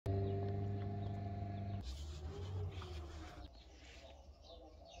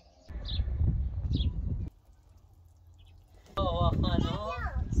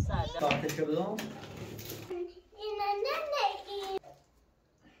چشو بدم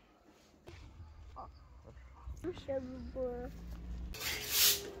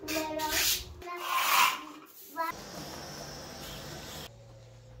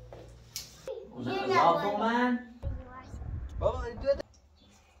اضافه من بابا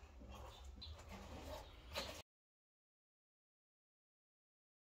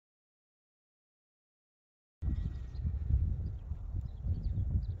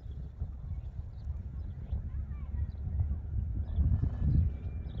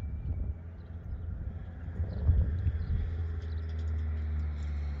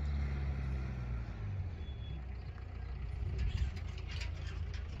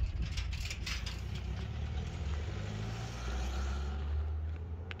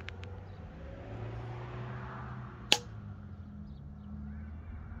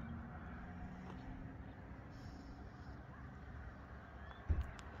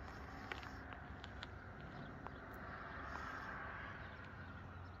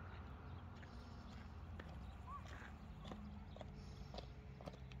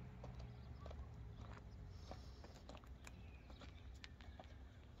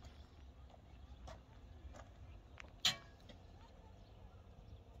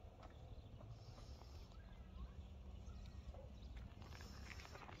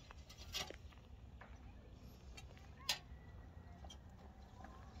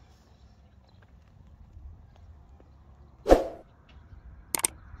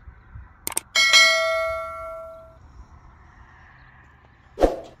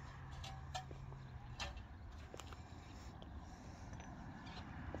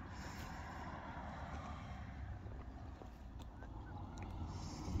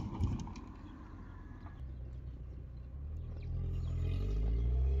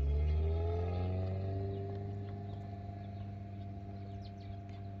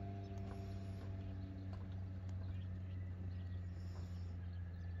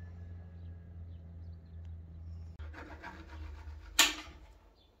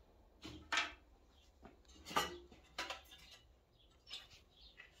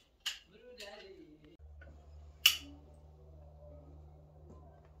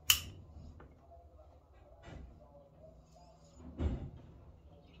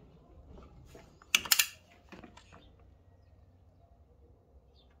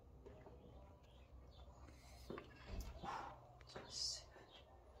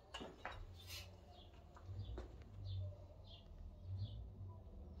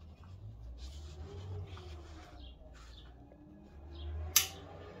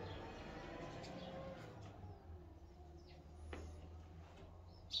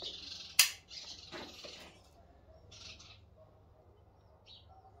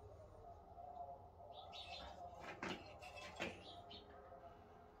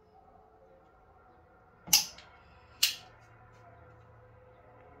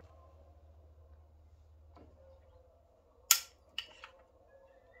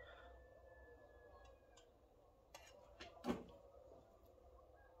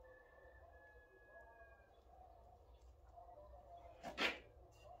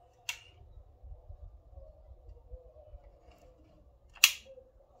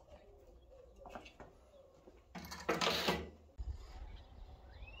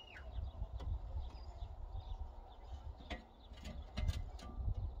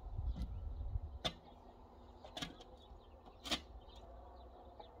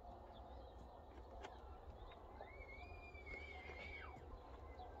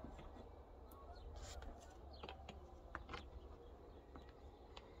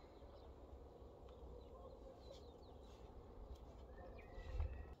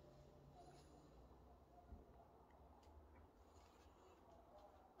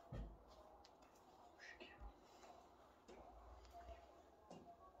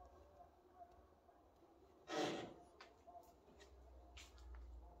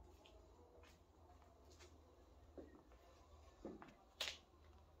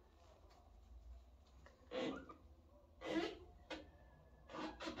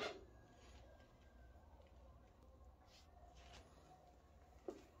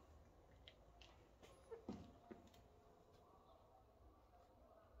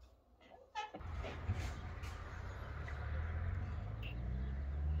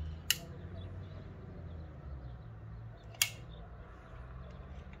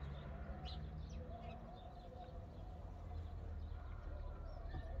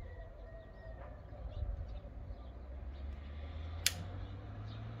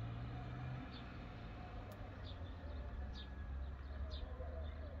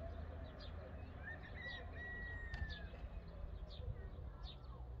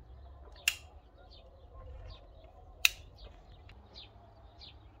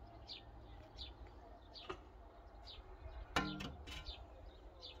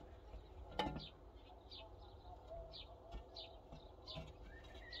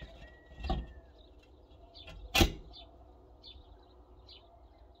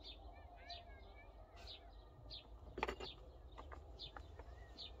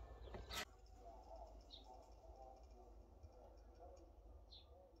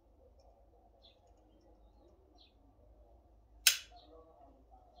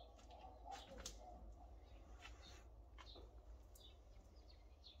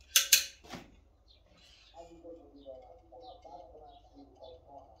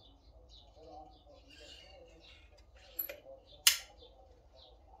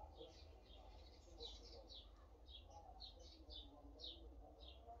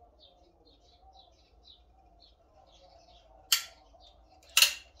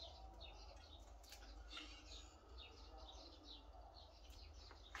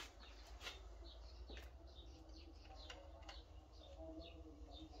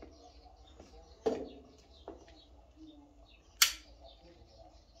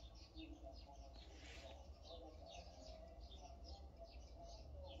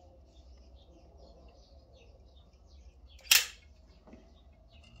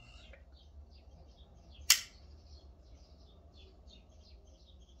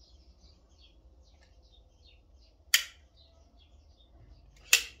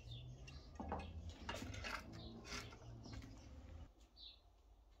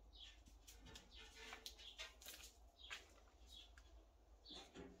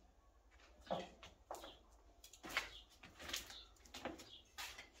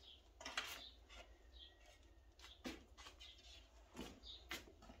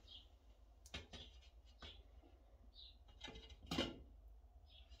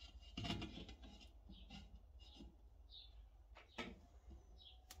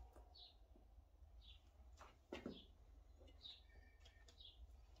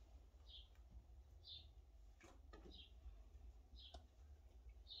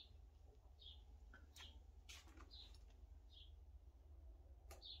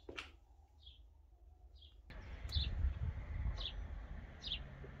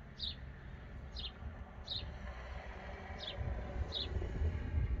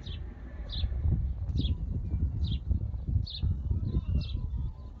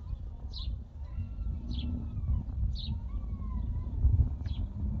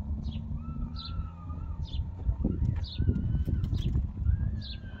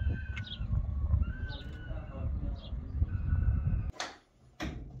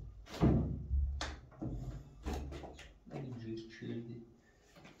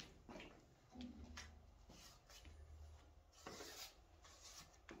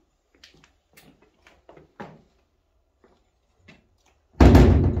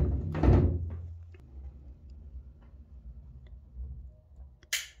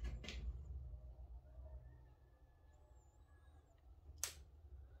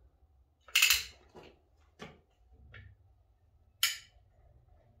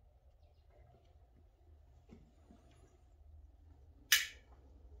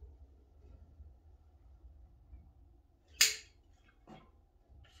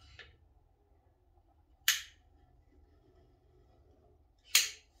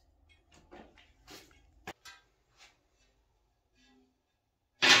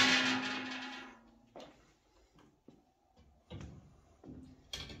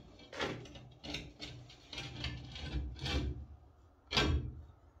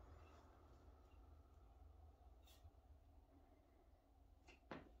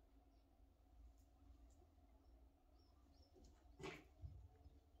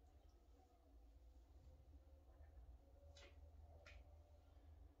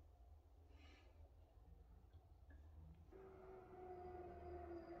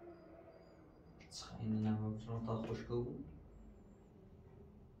اینم همچنان تا خشکو بود.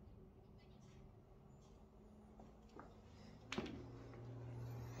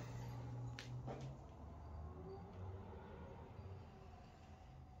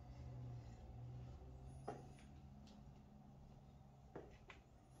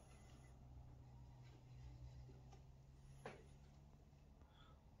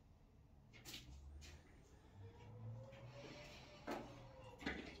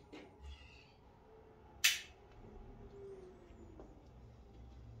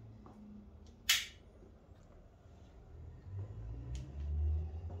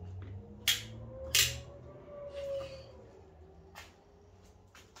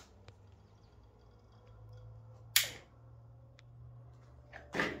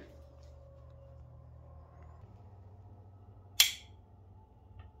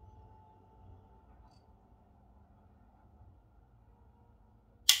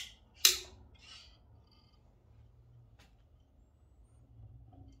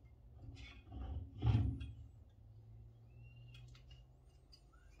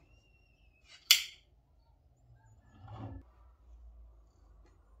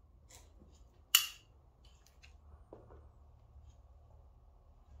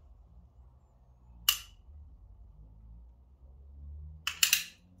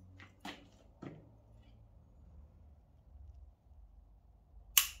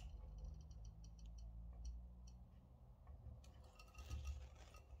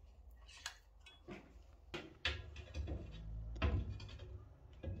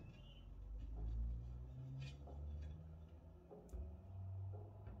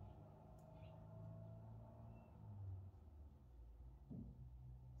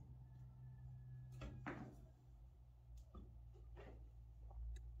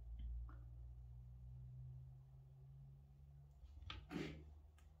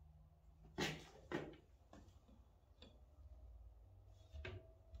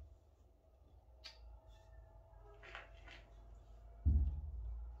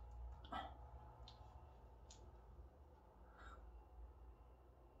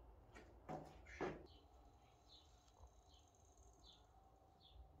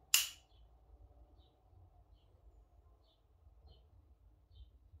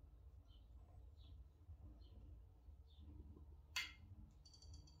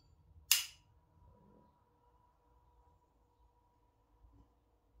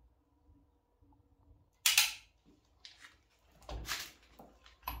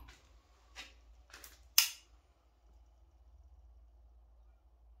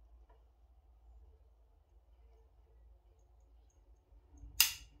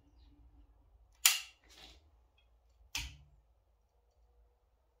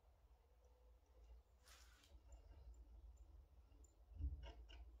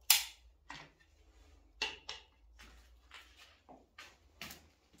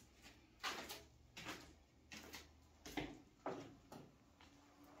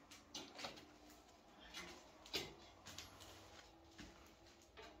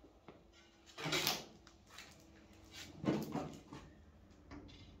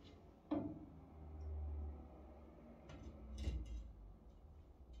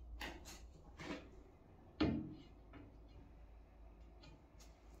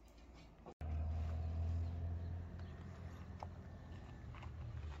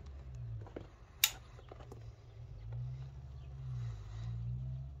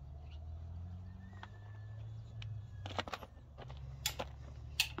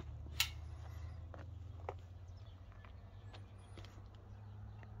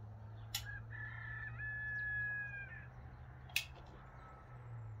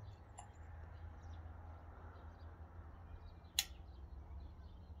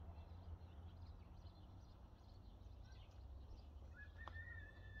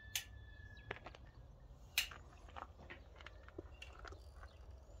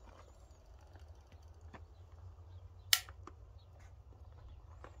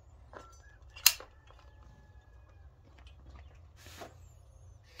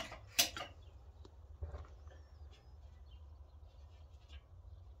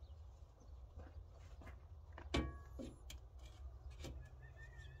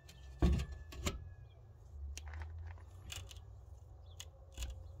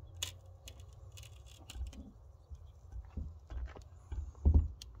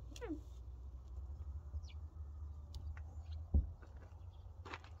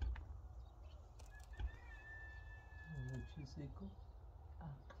 چیزی گفت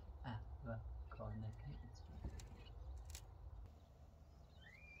و کار نکنید.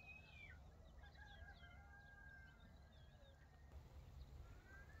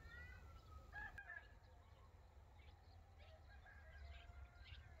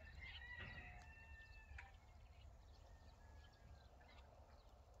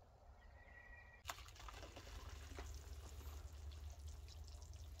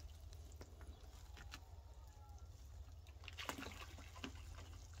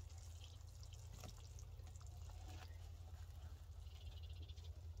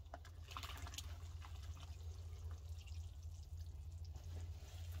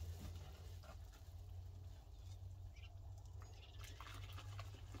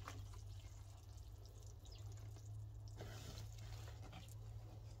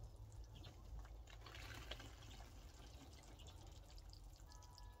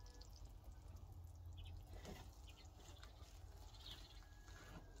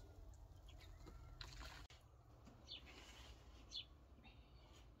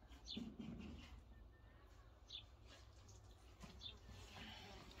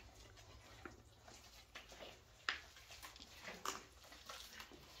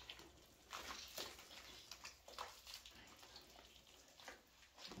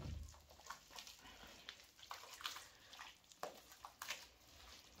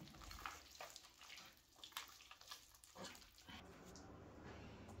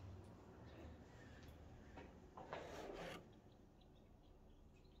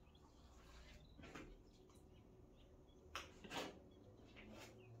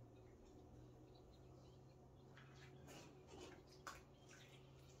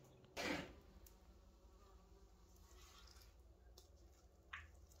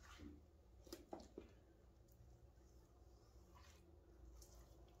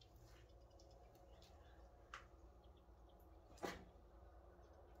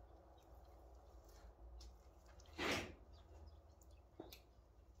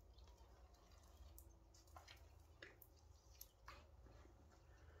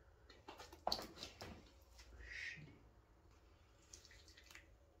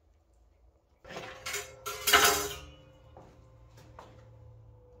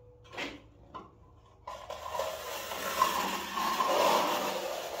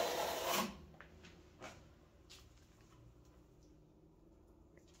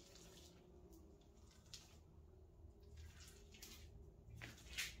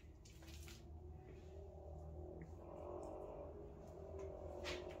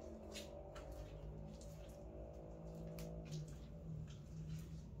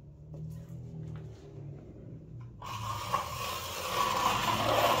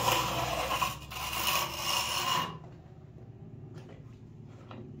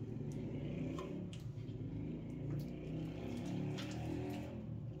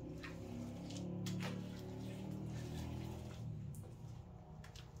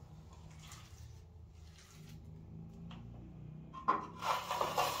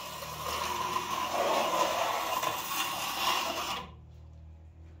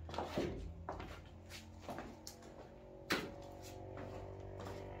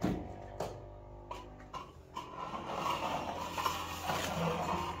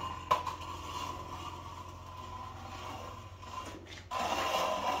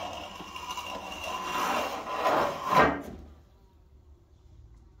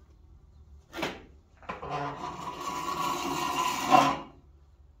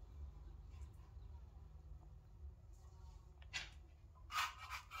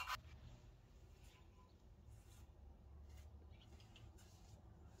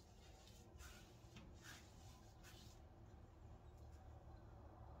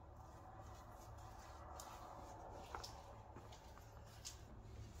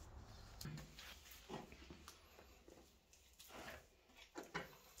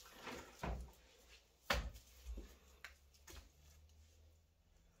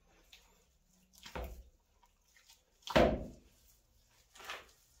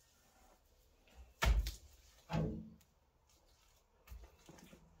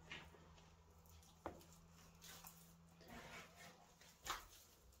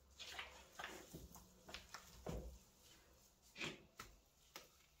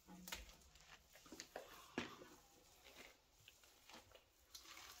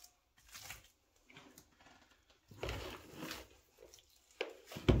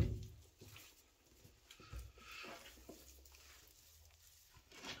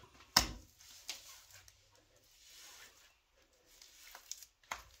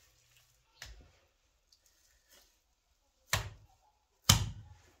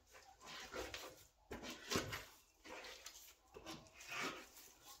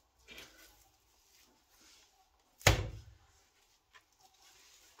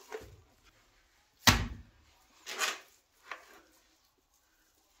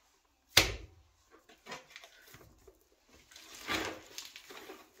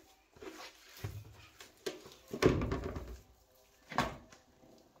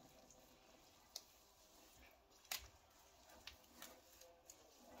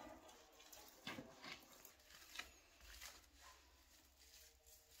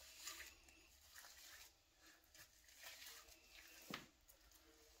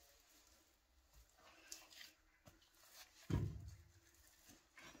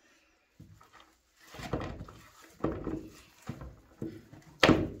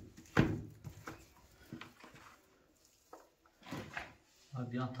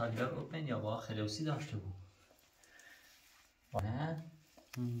 بیان تایلر اوپن یا با خلوسی داشته بود نه؟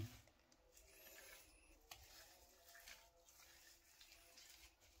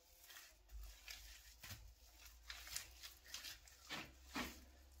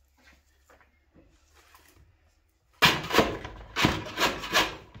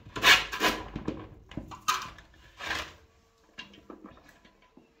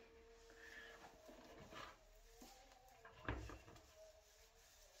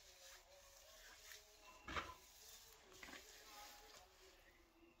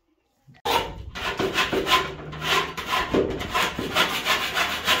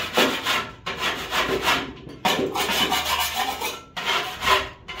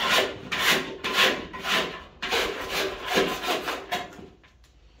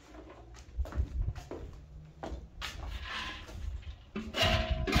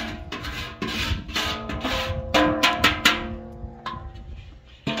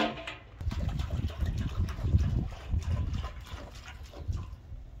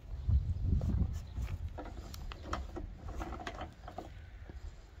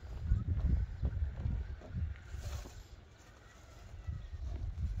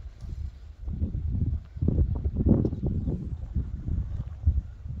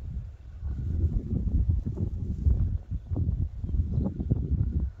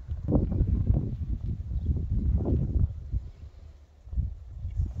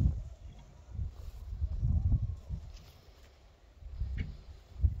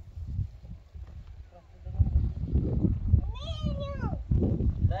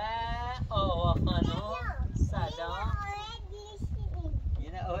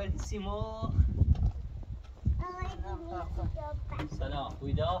 سیمو سلام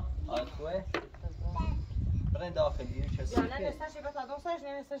خویدا حالت خوبه؟ برای داخلی چه یا نه نستشه بتا دوستش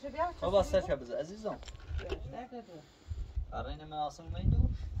نه نستشه بیا بابا سرچه بذار عزیزم برای این مناسم میدو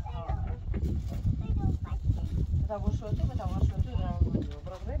بتا باشوتی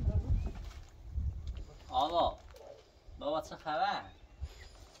برو آقا بابا چه خبر؟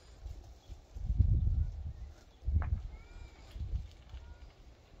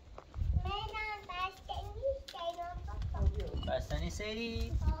 بستنی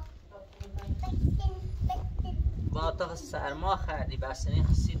سری؟ با تا سرما خردی بستنی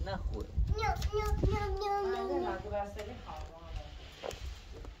خسید نخوره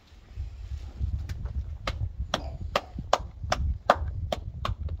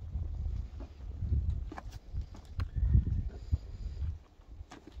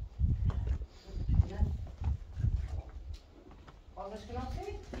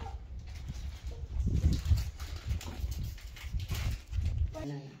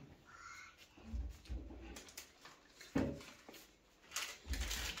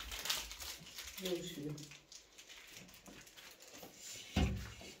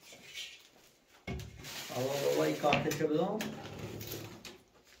بابا این کارت چه بدم؟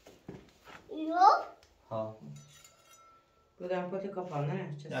 ها بودم پاتی کافان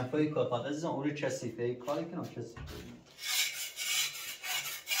نه دفعه کافان عزیزم اون رو چسیفه کاری کنم چسیفه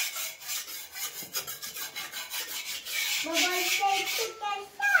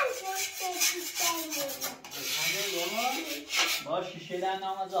با شیشه در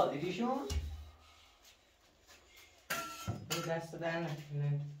نام زادگیشون دست در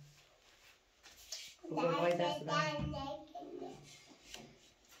نکنه بابای دست در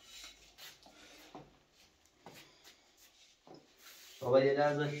بابا یه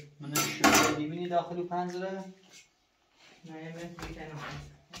لحظه من شده میبینی داخلی پنجره؟ نه یه من میکنم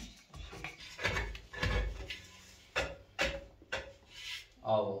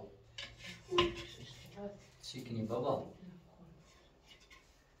آو چی کنی بابا؟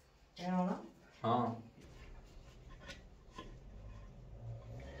 ها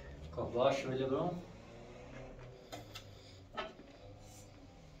خب باش ولی برم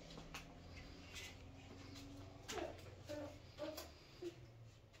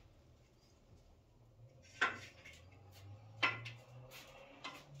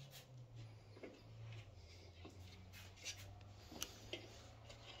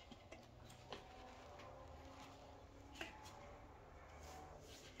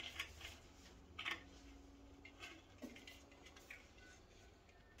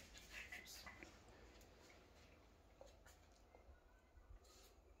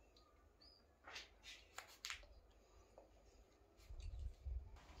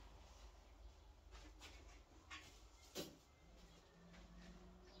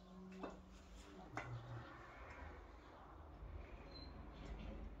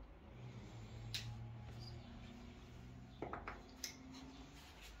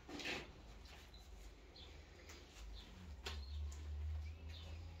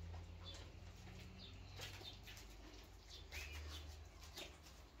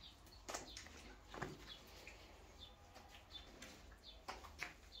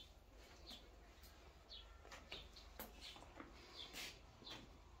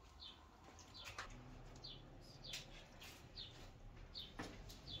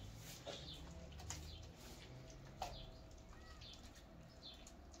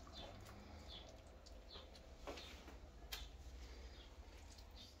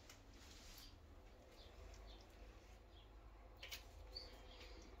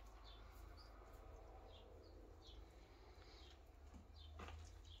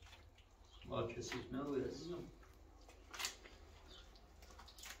بابا کسیف نبود عزیزم.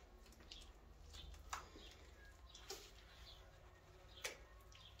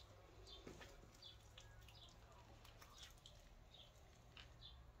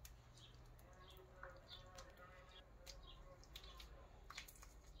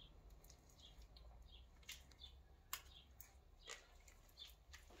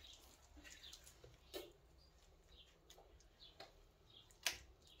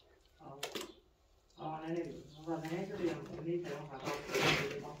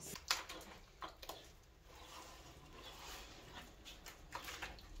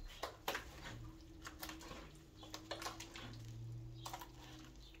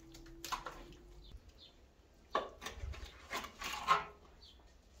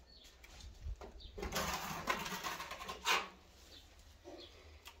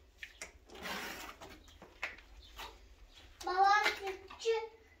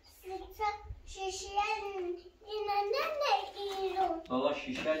 بابا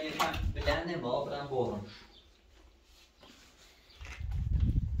شیشه یکم بلنده با برم بارم.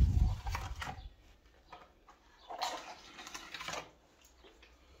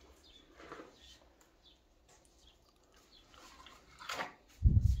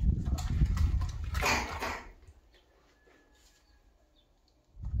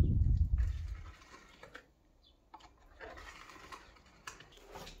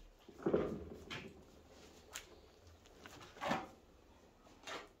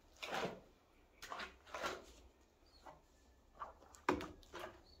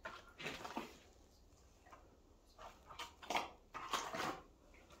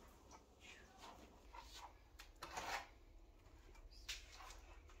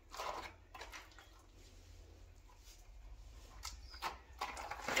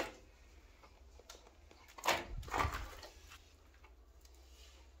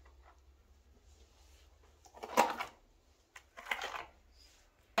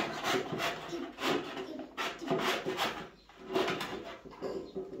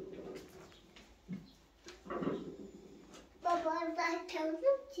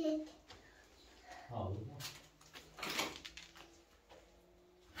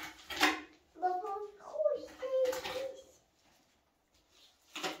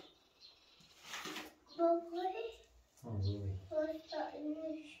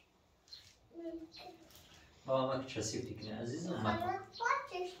 بابا ما کثیفی کنه عزیزم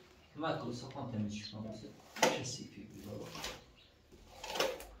ما تو سخن تمیز کنم کثیفی بی بابا.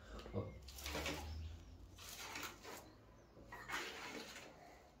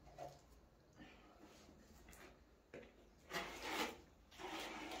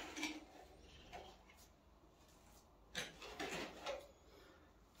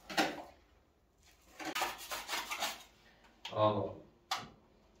 آقا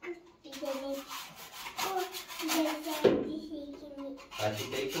Hadi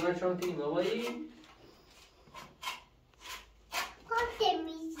ekmek çantayı mı alayım?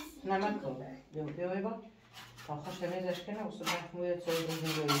 نمک کن بیای با آخرش تمیزش کنه و صبح موی چای روزی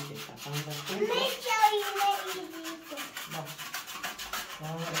روی کشم تمیزش کنه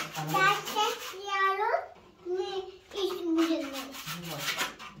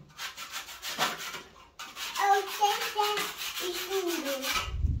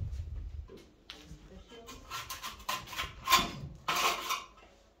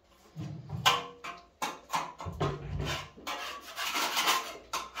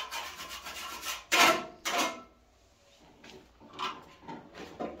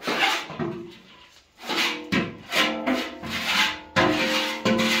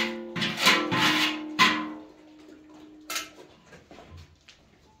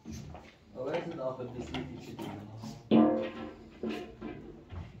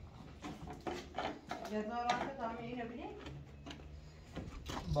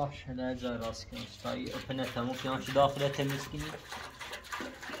باشه نه جای راست کنی استایی اپنه تموم کنم چه داخله تمیز کنی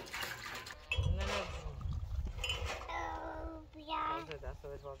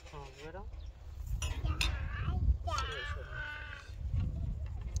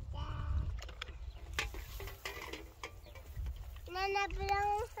Nana bilang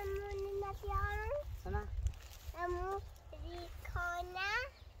semua nak yang sana kamu di kana.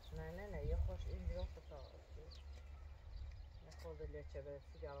 نه یه خوش اینجا فتا نخورده لیچه به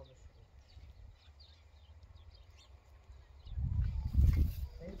سیگارا بشوری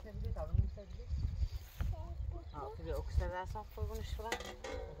این سبیلی تا بنیم سبیلی بیا اکسر اصلا قربونش برم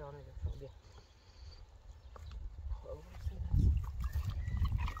ادانه داشتم بیا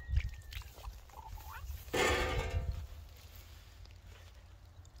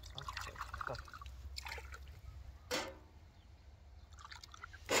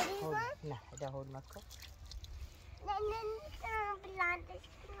نه هول مكة نحن بلادش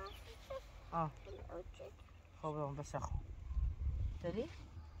خب اون بس اخو داری؟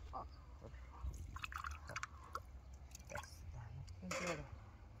 بس اینجوری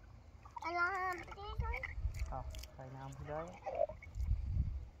الان بدیدم خیلی هم بودای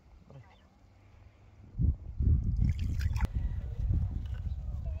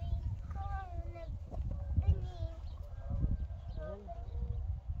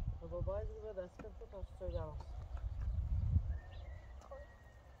بابا باید رو دست کن تو تا جوان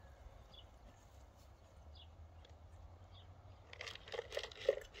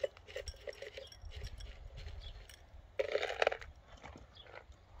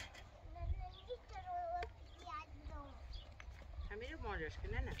همین رو مالیش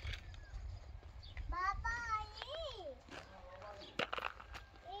کنه نه بابا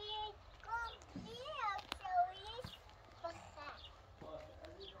این کمپی اکسویش بخیر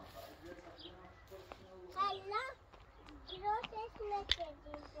حالا درستش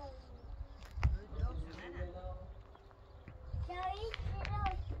نکردیم جایی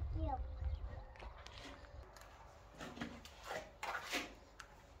درست کردیم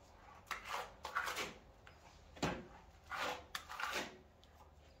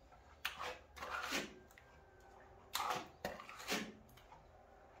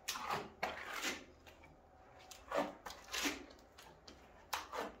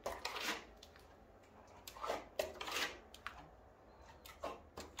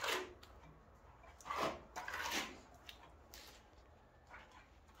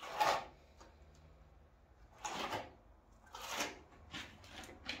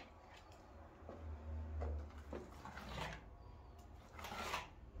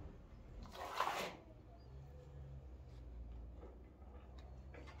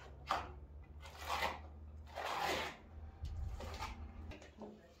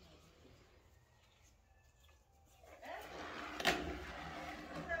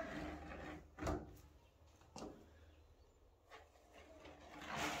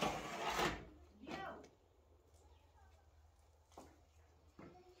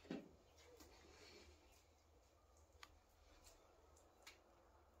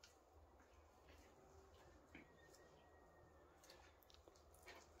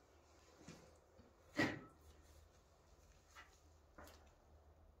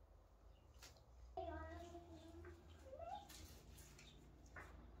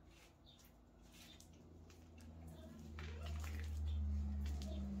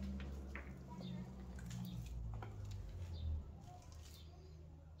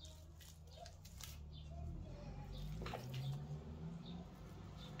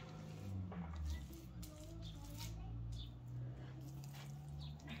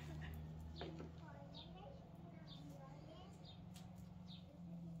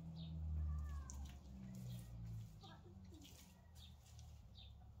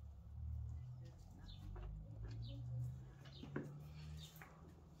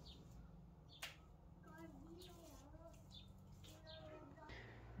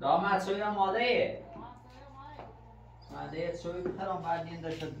دامت سوی ماده ماده سوی بخرم بعد این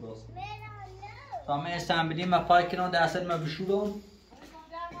داشت درست تا من استنبیدیم ما پاک کنم دست ما بشورم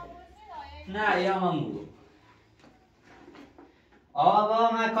نه یا من برو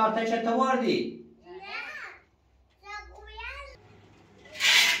آقا من کارتش تو وردی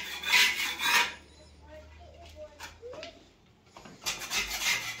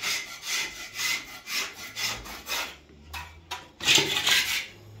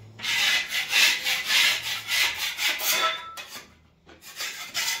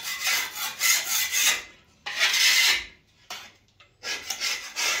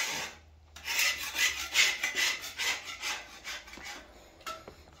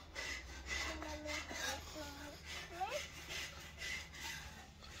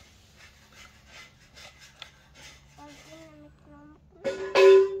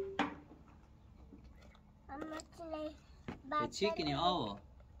چی کنی آوا؟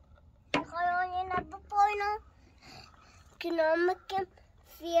 خواهی نبپاینا کنامکم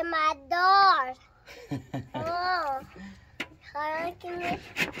فیمدار خواهی کنی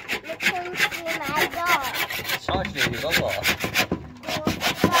مکم فیمدار شاش دیدی بابا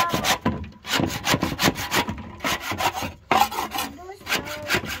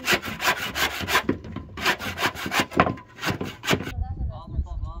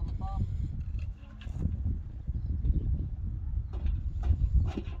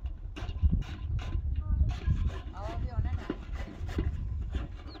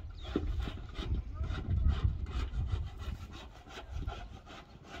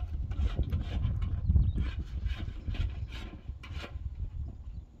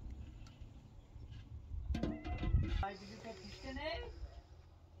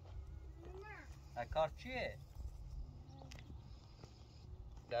کار چیه؟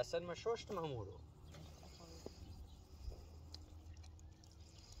 دستت مشوشت مامورو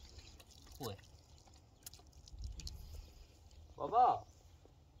خوبه بابا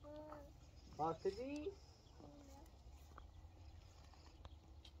خاطری؟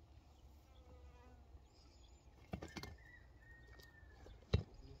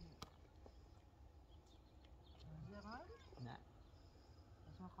 نه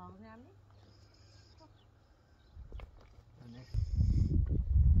اسم خواهر نمی؟ نه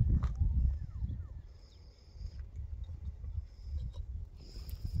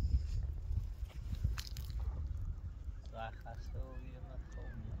ساعت خسته و بیرمت خوب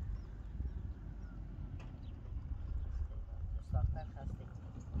میاد ساختن خسته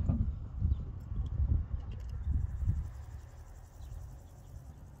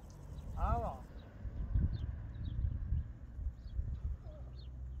آوا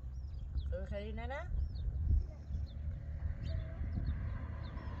تو خیلی نه؟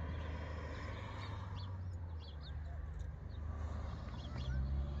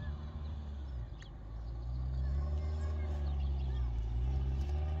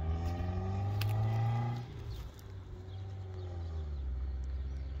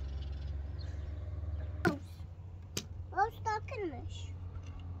 Bakınmış.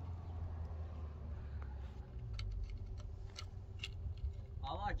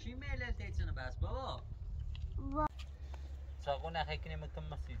 آقا چی میله تیتونه بس بابا ساقو نخیکنی مکم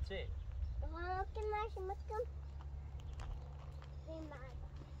مسیچه Bakınmış mıkım. Bilmem.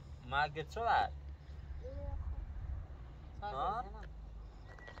 ما گت شو بعد ها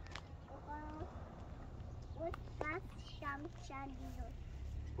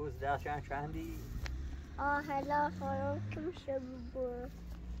بوز داشتن چندی هلا خانم کم شبو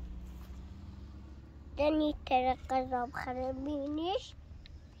دنی ترقه زاب خرابینش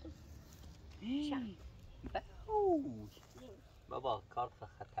بابا کارت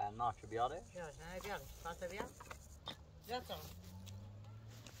خطرناک بیاره بیار نه بیار کارت بیار بیار تو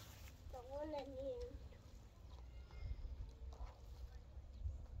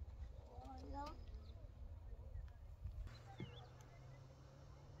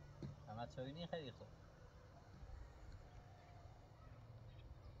اما چوینی خیلی خوب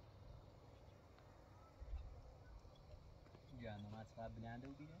جهنم از قبل بلنده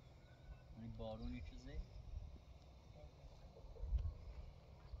و بیره اونی بارونی چیزه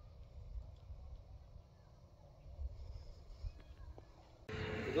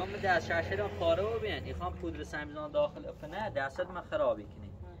گم دست شاشه رو پاره رو بیان ایخوام پودر سمیزان داخل اپنه دستت من خرابی کنی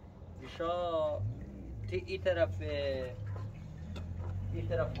ایشا ای طرف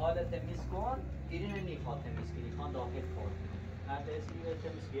حال تمیز کن ایرین نیخواه تمیز کنی ایخوان داخل خورد هر دستی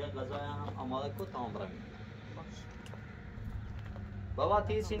تمیز کنی غذای هم آماده کن تمام برمی بابا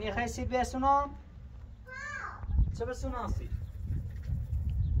تیزی نیخواه سیب بسونم؟ چه بسونم سیب؟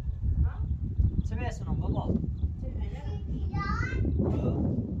 چه بسونم بابا؟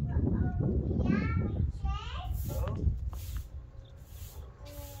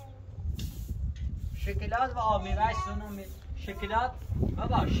 شکلات و آب میوه سونم شکلات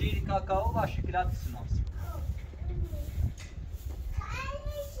بابا شیر کاکائو و شکلات سونم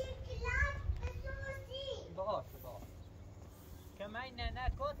باشه باشه که من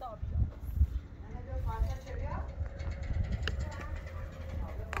نه کتا بیا نه دو پانتا چه بیا؟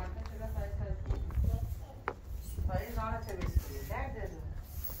 دو پانتا چه بیا سایی زانه چه بیستی درده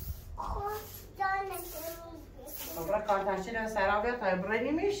خود جانه تمیزی خبره کارتنشی رو سرا بیا تا برای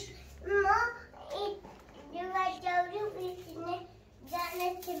نیمیش ما این دوجوری بیشینه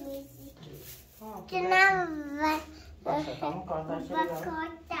جانه تمیزی جنم باشه تمام کارتنشی و رو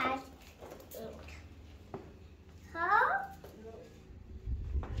کارتش ها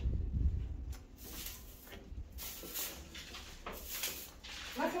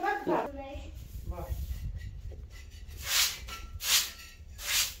باش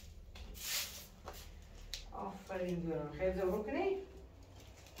آفرین بیارم خیلی زور کنی؟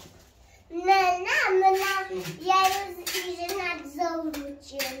 نه من یه روز دیگه نگذارو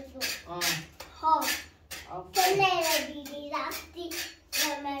چیزو ها تو نمیدیدی رفتی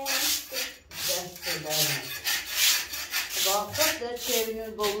و من رفتی دست دارم با خود در چهرین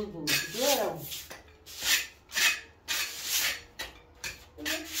گوز بود بیارم این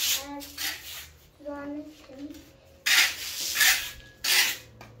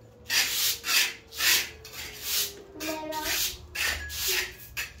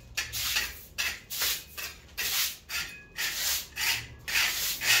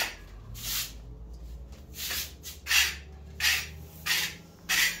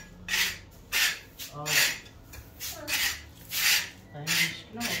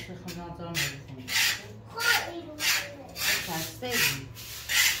مشکل هست خودم تا میخونم خسته ای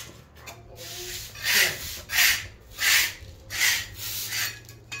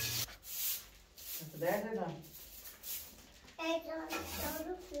درد دارم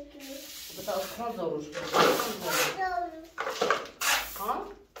بتا اصلا زاروش کنم ها؟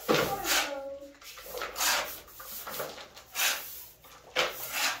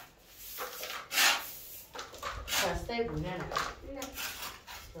 خسته بود نه؟ نه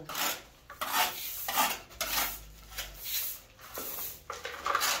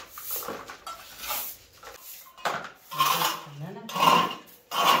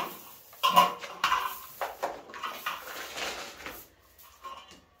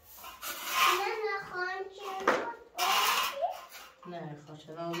نه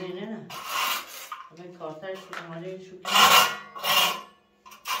خواهد نازینه نه همه کارتایش که اومده شو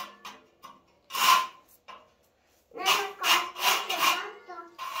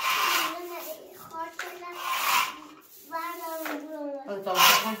تا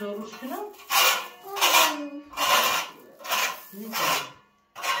خواهد زاروش کنم؟ نیست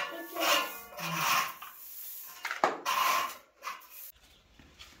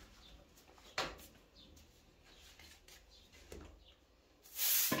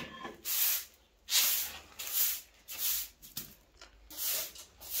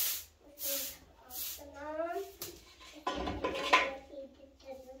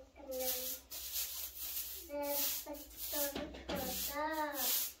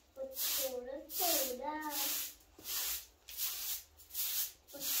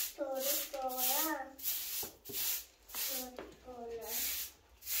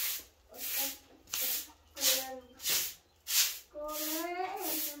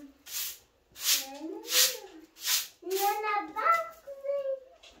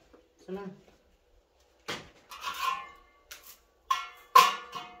سلام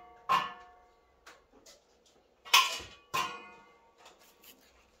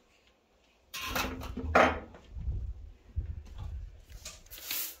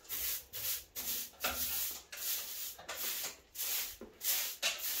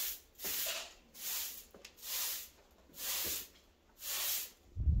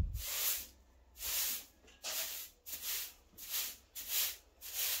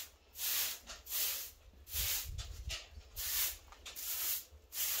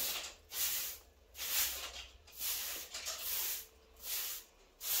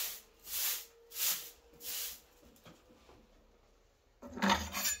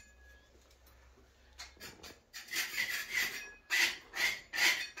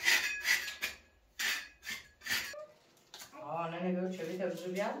نگاه چه بیت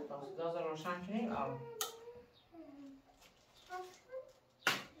رو بیاد داز روشن کنیم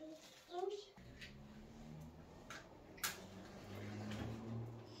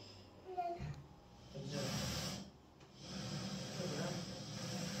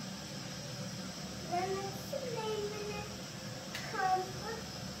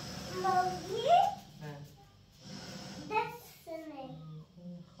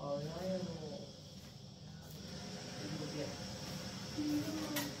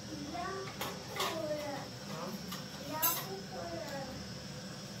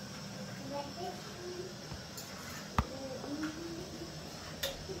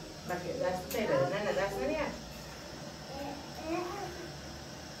دست تیبه نه دست نمیاد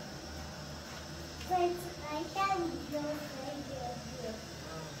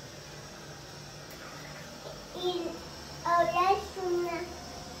این آرشونه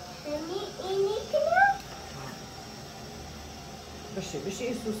اینی کنم بشه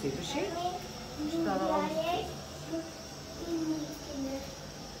این سوسی بشه این آرش اینی کنم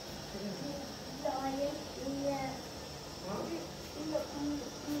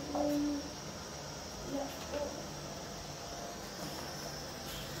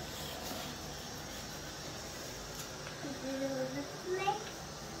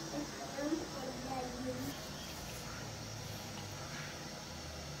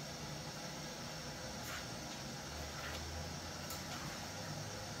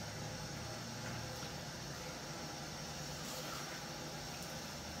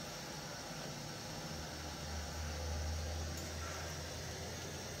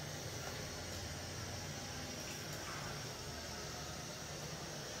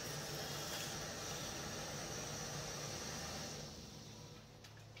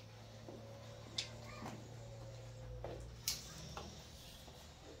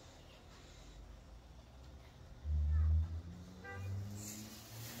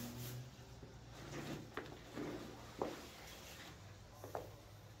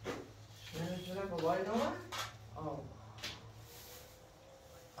Why not? Oh.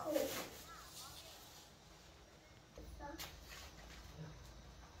 Cool.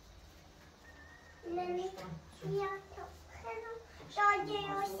 Ja, to daje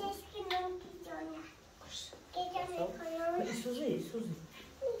oświetloną piżonę. Kiedy kolor. Suzy.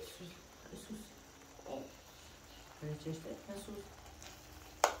 Wiecie, to jest Suzy.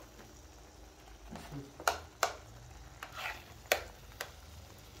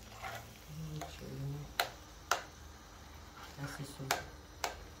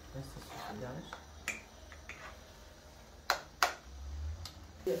 Essa Suzy, dasz?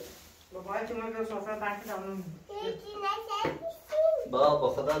 بابای تو من به سفره برکت آمون بابا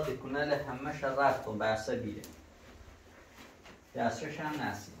خدا تکنه همه رفتم برسه بیره دستش هم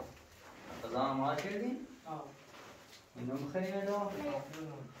نسیم خدا ما کردیم؟ اینو میخوایی بدو؟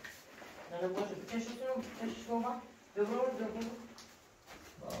 نه باشه بکشش بابا ببرو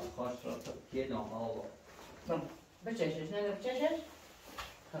بابا خواست را تو گیدم آبا بچشش نه بچشش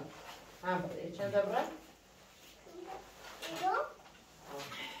هم چند دبره؟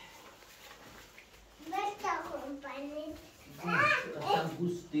 Sen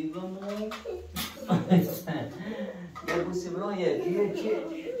buz değil mi? Ya bu simron ya, diye.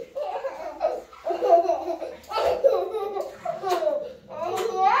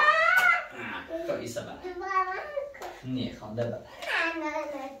 Çok iyi sabah. Niye kanda bak?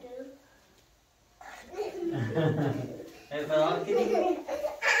 Falan kedi.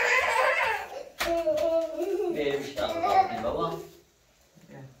 Benim işte baba.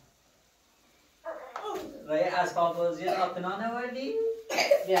 رای اسباب بازی آپنا نوردی؟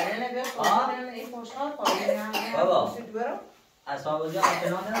 یعنی نبید خوشحال این خوشحال پایین بابا اسباب بازی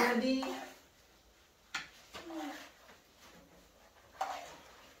آپنا نوردی؟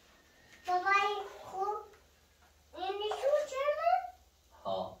 بابای خوب اینی شو چرده؟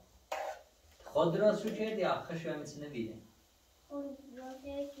 ها خود را شو کردی آخرش هم مثل نبیده خود را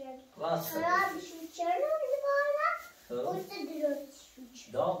کرد راست خراب شو چرده بالا؟ خود درست شو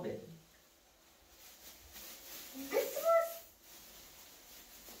چرده داغه قسمت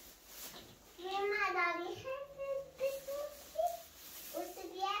یه مداری خیلی قسمتی اوست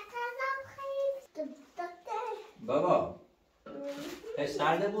بیا قضام خیلی دکتر بابا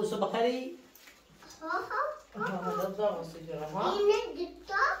سرده بوسو بخری؟ اینه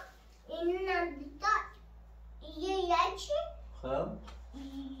دوتا اینه دوتا یکی خب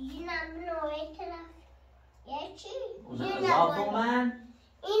اینه نوعی طرف یکی اضافه من؟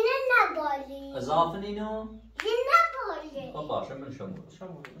 اینه نبالی اضافه اینو؟ نبالی خب باشه من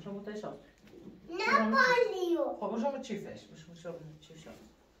شما تشاف نبالیو خب شما چی فش شما چی شما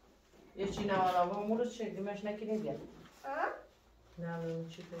یه چی نوالا با مورد چی دیمش نکنید یا نه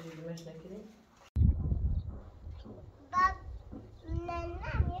چی فش دیمش نکنید باب نه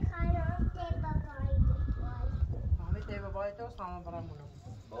میخوام تی بابایی همه تی بابایی تو سامان برامونم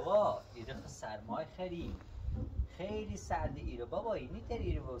بابا ایره سرمای خیلی سرد ایره بابا اینی تر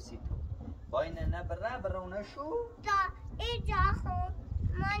ایره بوسی تو با اینه نه برونه شو دا اینجا خون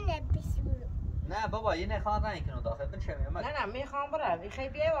ما نبیسیم نه بابا یه نخواه رنگ کنو داخل بچه میامد نه میخوام برم خیلی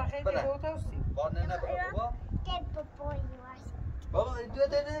بیای و خیلی بره. بیای توستی با نه برا بابا تی بابایی واش بابا دو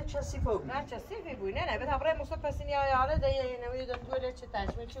داره چه سیفو نه چه سیفی بوی نه به تبره مصطفی پسینی های حاله دیگه نمیدونم دوره چه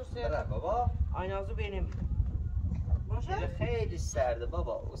تشمیل چه بره بابا آینازو بینیم باشه خیلی سرده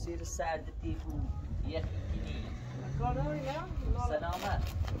بابا اسیر سرد دیگو یه خیلی سلامت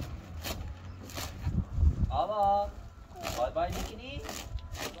بابا بای بای نکنی؟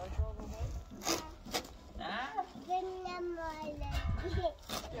 نه؟ گنم ماله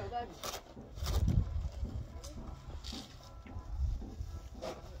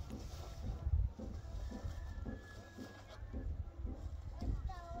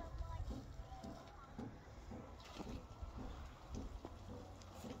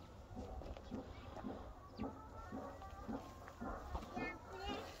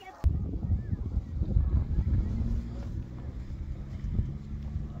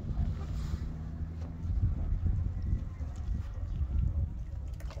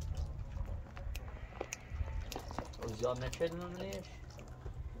Uzağına çelmem ne?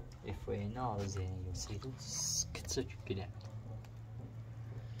 Efe'yi ne ağzını yosaydı kısa çüküle.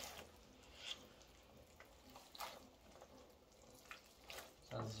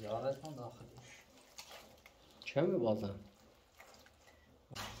 Sen ziyaret mi dahilmiş? چه میبازن؟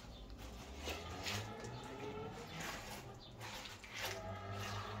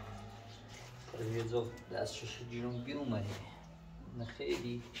 یه زو دستش جیرون بیرون اومده نه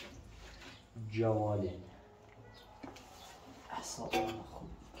خیلی جواله احساب خوب